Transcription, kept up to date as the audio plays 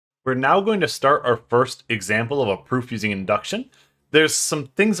We're now going to start our first example of a proof using induction. There's some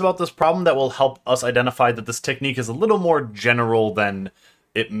things about this problem that will help us identify that this technique is a little more general than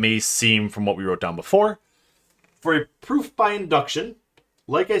it may seem from what we wrote down before. For a proof by induction,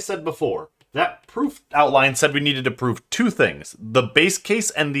 like I said before, that proof outline said we needed to prove two things, the base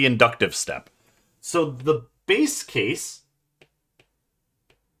case and the inductive step. So the base case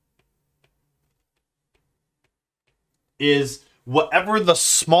is whatever the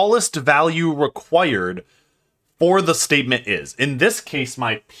smallest value required for the statement is. In this case,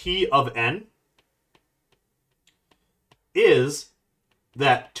 my P of n is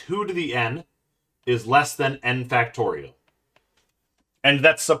that 2 to the n is less than n factorial. And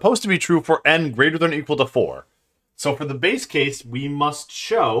that's supposed to be true for n greater than or equal to 4. So for the base case, we must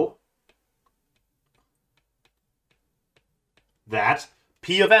show that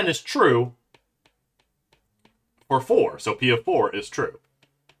P of n is true for 4. So P of 4 is true.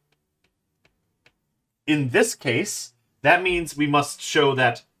 In this case, that means we must show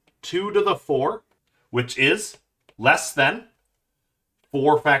that 2 to the 4, which is less than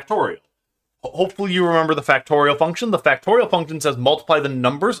 4 factorial. Hopefully you remember the factorial function. The factorial function says multiply the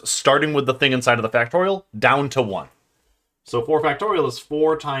numbers starting with the thing inside of the factorial down to 1. So 4 factorial is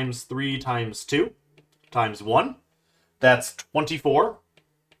 4 times 3 times 2 times 1. That's 24.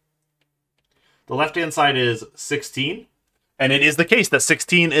 The left-hand side is 16. And it is the case that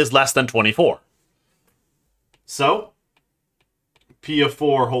 16 is less than 24. So P of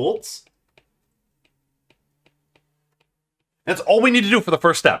 4 holds. That's all we need to do for the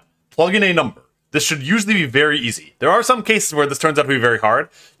first step. Plug in a number. This should usually be very easy. There are some cases where this turns out to be very hard.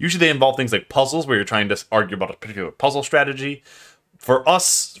 Usually they involve things like puzzles where you're trying to argue about a particular puzzle strategy. For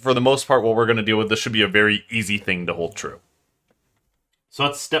us, for the most part, what we're going to deal with, this should be a very easy thing to hold true. So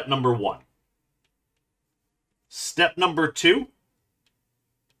that's step number 1. Step number 2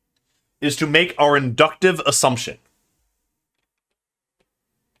 is to make our inductive assumption.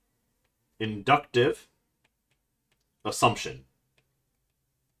 Inductive assumption.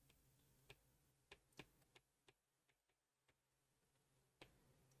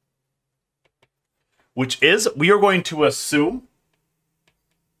 Which is, we are going to assume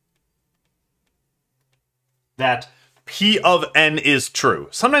that P of n is true.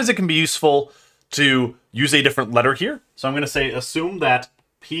 Sometimes it can be useful to use a different letter here. So I'm going to say assume that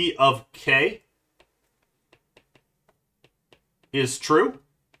P of k is true.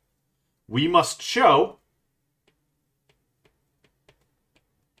 We must show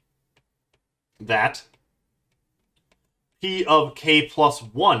that P of k plus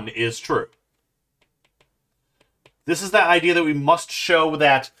 1 is true. This is the idea that we must show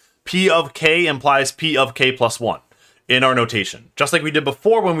that P of k implies P of k plus 1 in our notation. Just like we did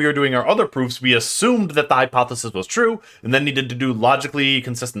before when we were doing our other proofs, we assumed that the hypothesis was true and then needed to do logically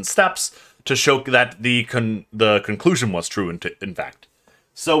consistent steps to show that the conclusion was true in fact.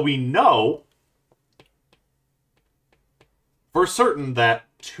 So we know for certain that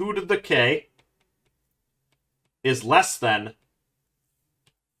 2 to the k is less than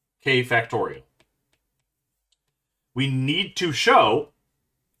k factorial. We need to show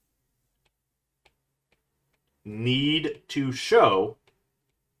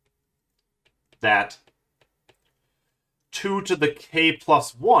that 2 to the k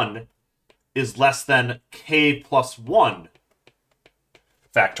plus 1 is less than k plus 1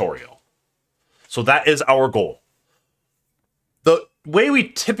 factorial. So that is our goal. The way we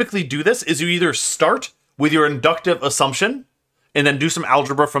typically do this is you either start with your inductive assumption and then do some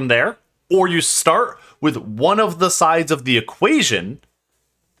algebra from there, or you start with one of the sides of the equation,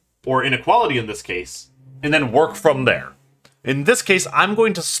 or inequality in this case, and then work from there. In this case, I'm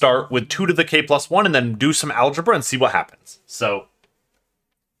going to start with 2 to the k plus 1 and then do some algebra and see what happens. So,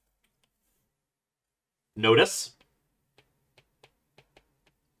 notice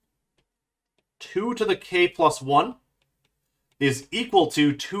 2 to the k plus 1 is equal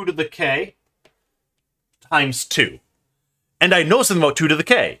to 2 to the k times 2. And I know something about 2 to the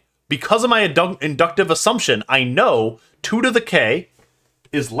k. Because of my inductive assumption, I know 2 to the k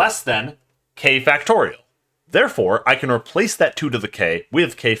is less than k factorial. Therefore, I can replace that 2 to the k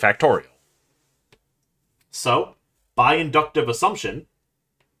with k factorial. So, by inductive assumption,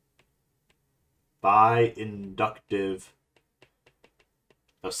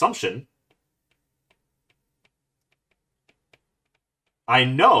 I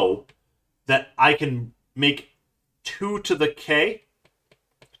know that I can make 2 to the k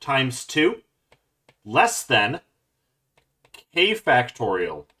times 2 less than k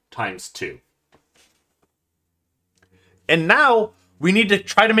factorial times 2. And now we need to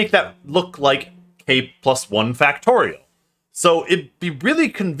try to make that look like k plus 1 factorial. So it'd be really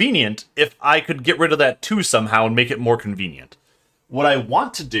convenient if I could get rid of that 2 somehow and make it more convenient. What I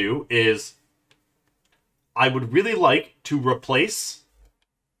want to do is I would really like to replace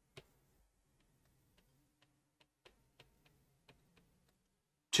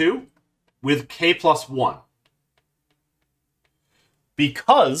two with k plus 1.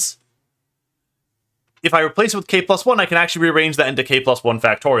 Because if I replace it with k plus 1, I can actually rearrange that into k plus 1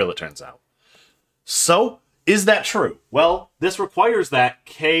 factorial, it turns out. So, is that true? Well, this requires that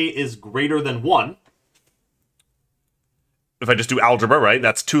k is greater than 1. If I just do algebra, right,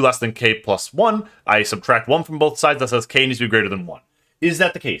 that's 2 less than k plus 1. I subtract 1 from both sides. That says k needs to be greater than 1. Is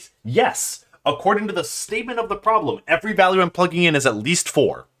that the case? Yes. According to the statement of the problem, every value I'm plugging in is at least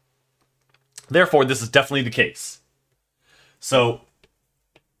 4. Therefore, this is definitely the case. So,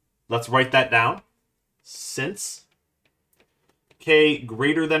 let's write that down. Since k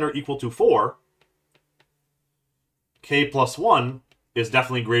greater than or equal to 4, k plus 1 is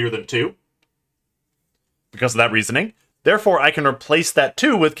definitely greater than 2. Because of that reasoning. Therefore, I can replace that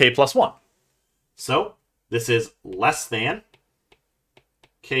 2 with k plus 1. So, this is less than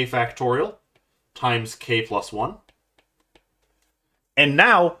k factorial times k plus 1. And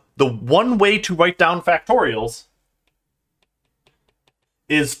now, the one way to write down factorials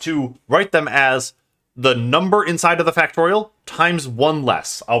is to write them as the number inside of the factorial times 1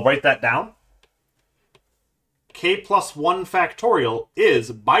 less. I'll write that down. K plus 1 factorial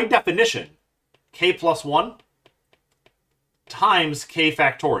is, by definition, k plus 1 times k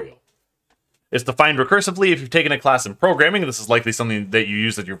factorial. It's defined recursively. If you've taken a class in programming, this is likely something that you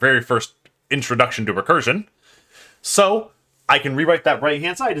use at your very first introduction to recursion. So, I can rewrite that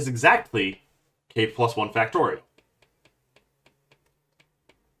right-hand side as exactly k plus 1 factorial.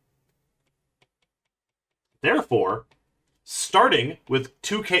 Therefore, starting with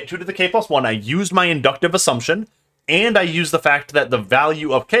 2 to the k plus 1, I used my inductive assumption, and I used the fact that the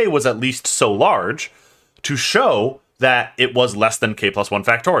value of k was at least so large to show that it was less than k plus 1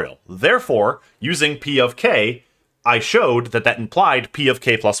 factorial. Therefore, using p of k, I showed that that implied p of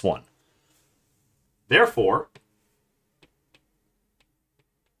k plus 1. Therefore,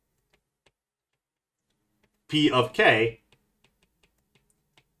 p of k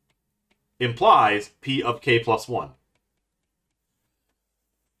implies p of k plus 1.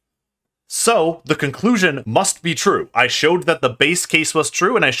 So, the conclusion must be true. I showed that the base case was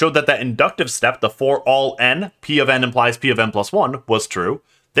true, and I showed that that inductive step, the for all n, p of n implies p of n plus 1, was true.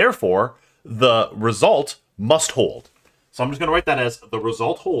 Therefore, the result must hold. So I'm just going to write that as the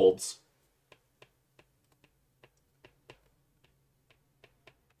result holds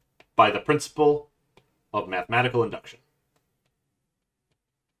by the principle of mathematical induction.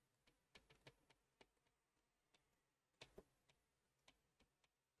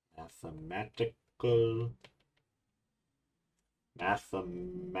 Mathematical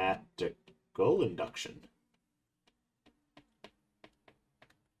induction.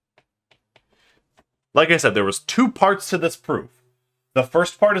 Like I said, there was 2 parts to this proof. The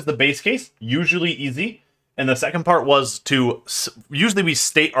first part is the base case, usually easy, and the second part was to, usually we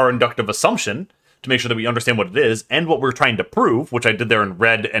state our inductive assumption to make sure that we understand what it is, and what we're trying to prove, which I did there in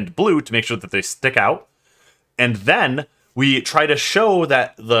red and blue to make sure that they stick out. And then we try to show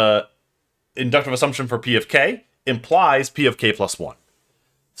that the inductive assumption for p of k implies p of k plus 1.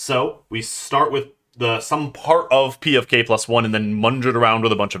 So we start with some part of p of k plus 1 and then munge it around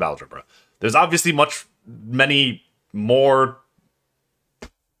with a bunch of algebra. There's obviously many more...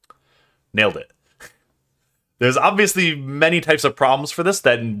 Nailed it. There's obviously many types of problems for this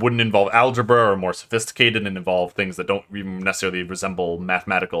that wouldn't involve algebra or are more sophisticated and involve things that don't even necessarily resemble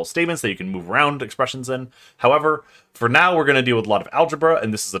mathematical statements that you can move around expressions in. However, for now, we're going to deal with a lot of algebra,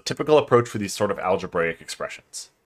 and this is a typical approach for these sort of algebraic expressions.